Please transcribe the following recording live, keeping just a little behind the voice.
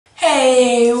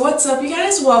what's up you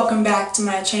guys? Welcome back to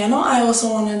my channel. I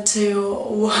also wanted to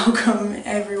welcome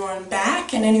everyone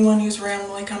back and anyone who's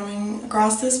randomly coming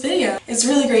across this video. It's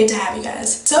really great to have you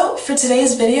guys. So for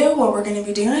today's video, what we're going to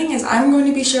be doing is I'm going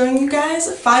to be showing you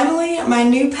guys finally my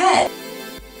new pet.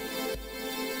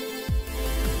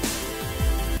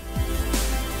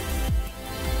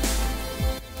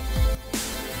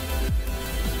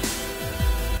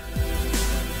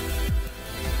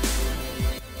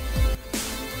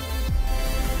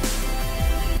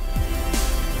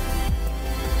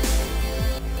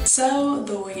 So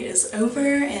the wait is over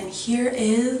and here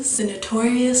is the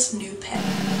notorious new pet.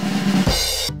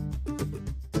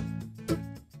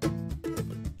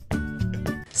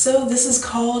 So this is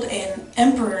called an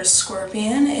emperor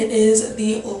scorpion. It is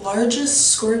the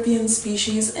largest scorpion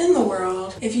species in the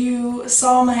world. If you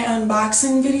saw my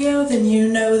unboxing video, then you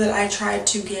know that I tried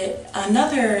to get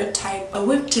another type, a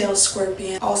whiptail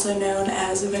scorpion, also known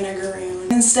as vinegaroon.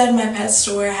 Instead, my pet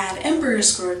store had emperor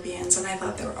scorpions and I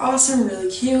thought they were awesome,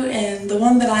 really cute, and the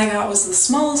one that I got was the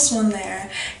smallest one there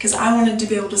because I wanted to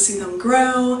be able to see them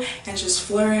grow and just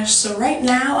flourish. So right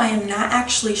now I am not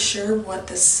actually sure what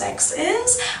the sex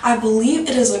is. I believe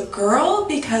it is a girl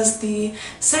because the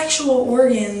sexual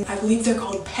organ, I believe they're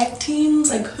called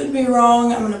pectines. I could be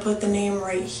wrong. I'm going to put the name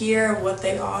right here of what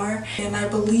they are. And I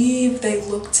believe they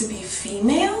look to be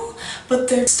female, but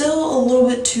they're still a little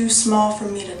bit too small for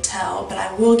me to tell, but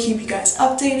I will keep you guys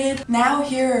updated. Now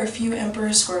here are a few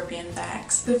emperor scorpion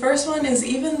facts. The first one is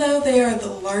even though they are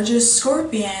the largest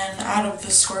scorpion out of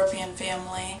the scorpion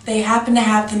family, they happen to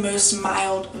have the most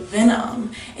mild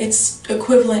venom. It's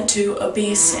equivalent to a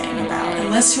bee sting about.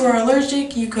 Unless you are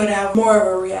allergic, you could have more of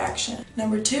a reaction.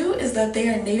 Number 2 is that they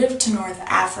are native to North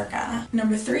Africa.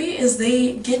 Number 3 is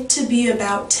they get to be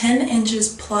about 10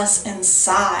 inches plus in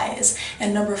size.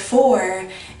 And number 4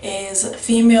 is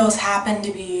females happen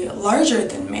to be larger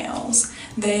than males.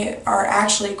 They are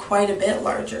actually quite a bit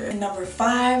larger. And number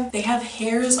 5, they have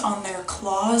hairs on their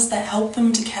claws that help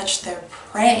them to catch their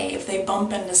prey. If they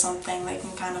bump into something, they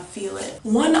can kind of feel it.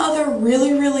 One other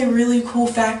really cool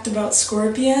fact about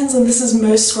scorpions, and this is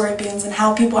most scorpions and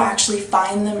how people actually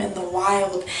find them in the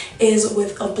wild, is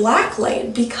with a black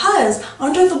light, because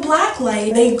under the black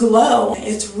light they glow.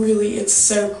 It's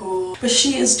so cool. But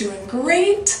she is doing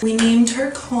great. We named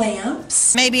her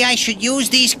Clamps. Maybe I should use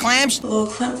these clamps? Little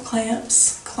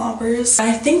clamps, clompers.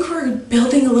 I think we're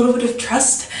building a little bit of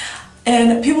trust.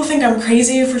 And people think I'm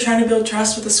crazy for trying to build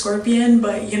trust with a scorpion,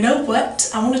 but you know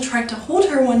what? I want to try to hold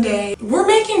her one day. We're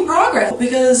making progress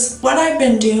because what I've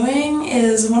been doing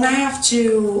is when I have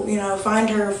to, find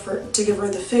her to give her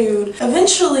the food,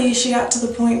 eventually she got to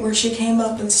the point where she came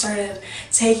up and started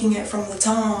taking it from the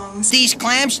tongs. These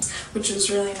clamps? Which was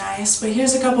really nice. But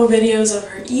here's a couple videos of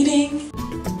her eating.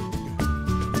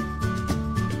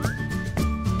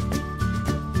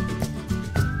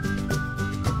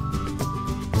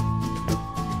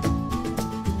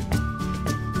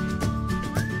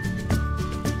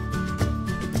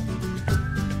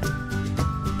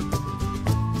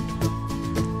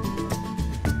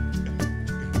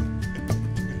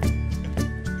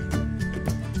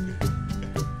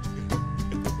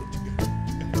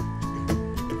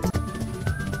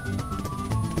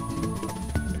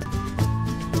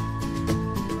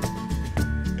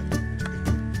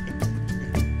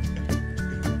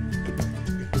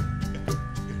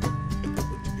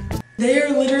 They are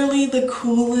literally the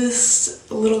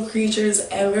coolest little creatures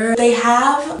ever. They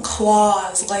have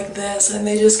claws like this and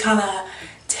they just kind of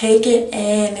take it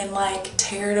in and like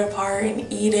tear it apart and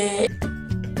eat it.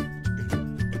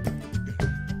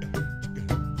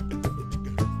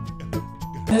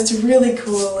 It's really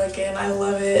cool looking. I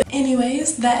love it.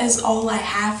 Anyways, that is all I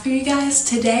have for you guys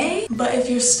today. But if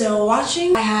you're still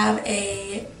watching, I have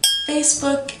a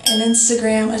Facebook, an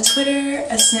Instagram, a Twitter,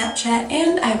 a Snapchat,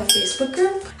 and I have a Facebook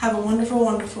group. Have a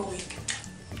wonderful week.